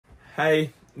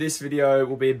Hey, this video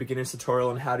will be a beginner's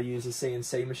tutorial on how to use a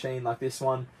CNC machine like this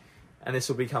one, and this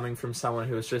will be coming from someone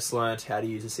who has just learnt how to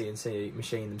use a CNC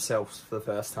machine themselves for the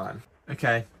first time.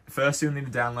 Okay, first you'll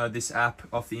need to download this app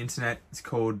off the internet. It's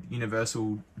called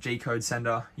Universal G-Code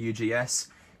Sender, UGS.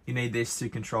 You need this to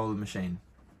control the machine.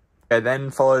 Okay, then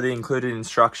follow the included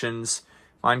instructions.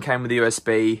 Mine came with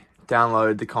USB.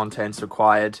 Download the contents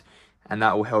required, and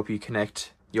that will help you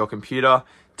connect your computer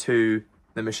to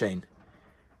the machine.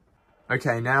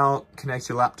 Okay, now connect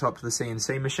your laptop to the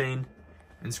CNC machine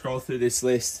and scroll through this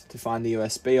list to find the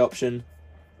USB option.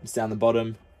 It's down the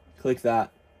bottom. Click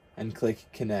that and click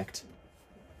connect.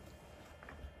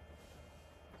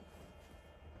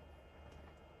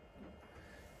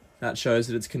 That shows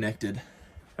that it's connected.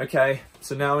 Okay,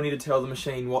 so now we need to tell the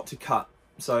machine what to cut.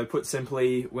 So put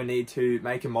simply, we need to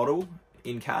make a model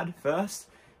in CAD first,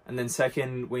 and then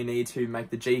second, we need to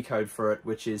make the G-code for it,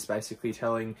 which is basically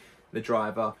telling the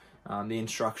driver the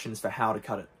instructions for how to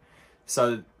cut it.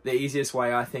 So the easiest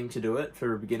way I think to do it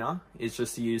for a beginner is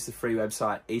just to use the free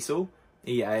website EASEL,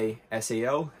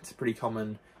 E-A-S-E-L. It's pretty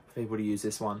common for people to use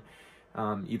this one.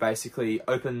 You basically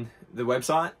open the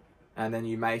website and then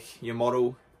you make your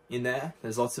model in there.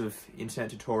 There's lots of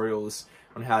internet tutorials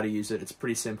on how to use it. It's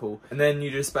pretty simple. And then you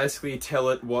just basically tell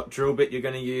it what drill bit you're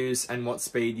going to use and what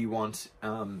speed you want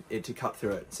it to cut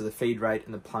through it. So the feed rate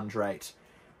and the plunge rate.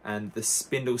 And the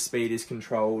spindle speed is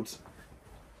controlled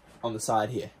on the side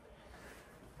here.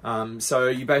 So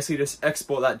you basically just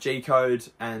export that G-code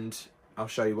and I'll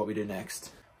show you what we do next.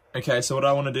 Okay, so what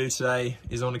I want to do today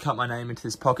is I want to cut my name into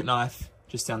this pocket knife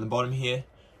just down the bottom here.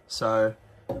 So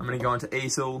I'm going to go into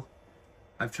EASEL.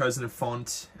 I've chosen a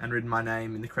font and written my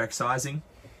name in the correct sizing.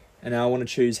 And now I want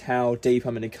to choose how deep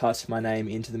I'm going to cut my name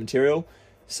into the material.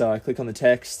 So I click on the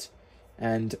text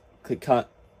and click cut.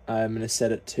 I'm going to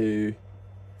set it to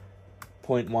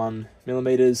 0.1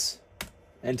 millimeters,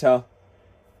 enter.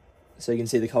 So you can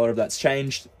see the color of that's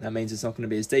changed. That means it's not going to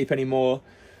be as deep anymore.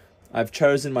 I've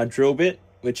chosen my drill bit,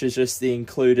 which is just the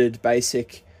included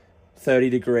basic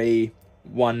 30-degree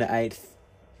 1/8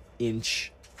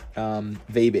 inch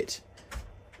V-bit.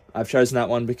 I've chosen that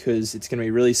one because it's going to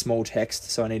be really small text,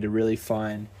 so I need a really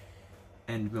fine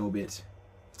end mill bit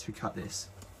to cut this.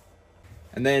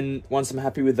 And then once I'm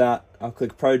happy with that, I'll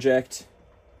click project,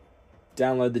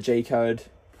 download the G-code.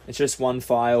 It's just one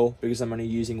file because I'm only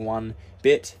using one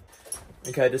bit.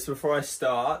 Okay, just before I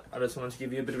start, I just wanted to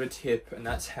give you a bit of a tip, and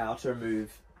that's how to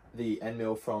remove the end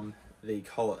mill from the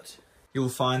collet. You'll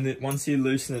find that once you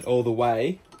loosen it all the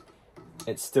way,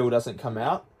 it still doesn't come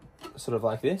out, sort of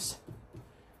like this.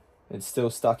 It's still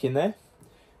stuck in there.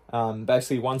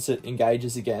 Basically, once it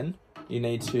engages again, you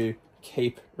need to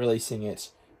keep releasing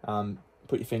it.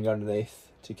 Put your finger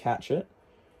underneath to catch it.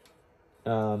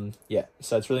 Yeah,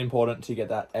 so it's really important to get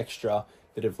that extra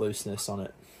bit of looseness on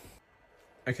it.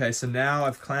 Okay, so now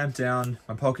I've clamped down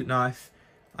my pocket knife.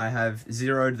 I have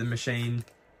zeroed the machine.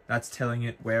 That's telling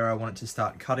it where I want it to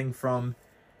start cutting from.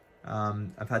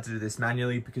 I've had to do this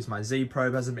manually because my Z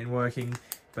probe hasn't been working,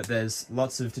 but there's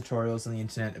lots of tutorials on the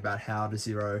internet about how to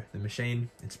zero the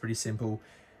machine. It's pretty simple.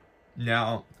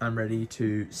 Now I'm ready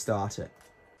to start it.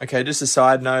 Okay, just a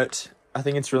side note, I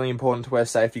think it's really important to wear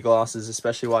safety glasses,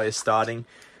 especially while you're starting,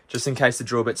 just in case the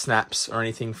drill bit snaps or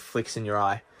anything flicks in your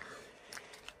eye.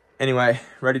 Anyway,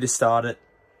 ready to start it.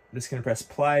 I'm just going to press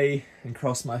play and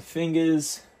cross my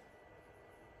fingers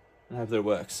and hope that it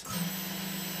works.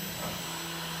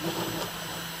 Okay,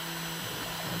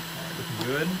 looking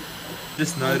good.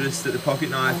 Just noticed that the pocket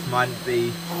knife mightn't be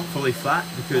fully flat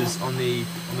because on the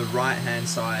right hand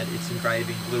side it's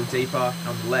engraving a little deeper, and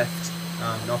on the left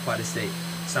not quite as deep.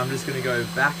 So I'm just going to go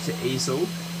back to EASEL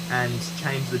and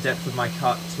change the depth of my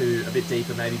cut to a bit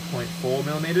deeper, maybe 0.4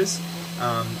 millimeters.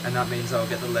 And that means I'll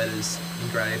get the letters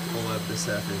engraved all over the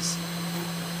surface.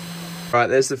 Right,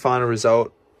 there's the final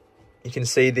result. You can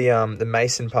see the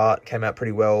Mason part came out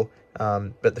pretty well,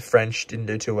 but the French didn't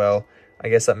do too well. I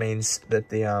guess that means that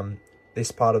the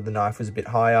this part of the knife was a bit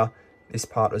higher, this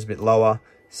part was a bit lower,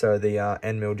 so the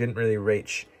end mill didn't really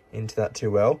reach into that too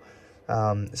well.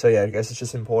 So yeah, I guess it's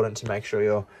just important to make sure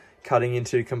you're cutting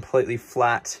into completely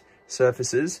flat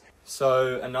surfaces.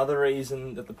 So another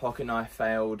reason that the pocket knife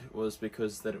failed was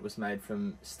because that it was made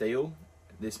from steel.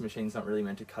 This machine's not really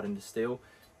meant to cut into steel.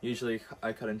 Usually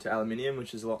I cut into aluminium,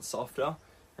 which is a lot softer,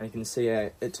 and you can see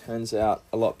it turns out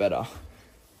a lot better.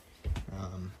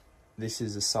 This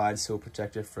is a side sill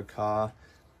protector for a car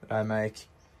that I make,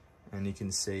 and you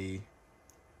can see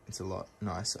it's a lot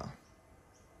nicer.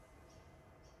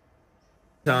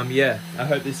 Yeah, I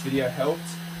hope this video helped,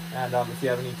 and if you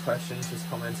have any questions, just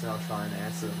comment and I'll try and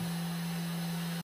answer them.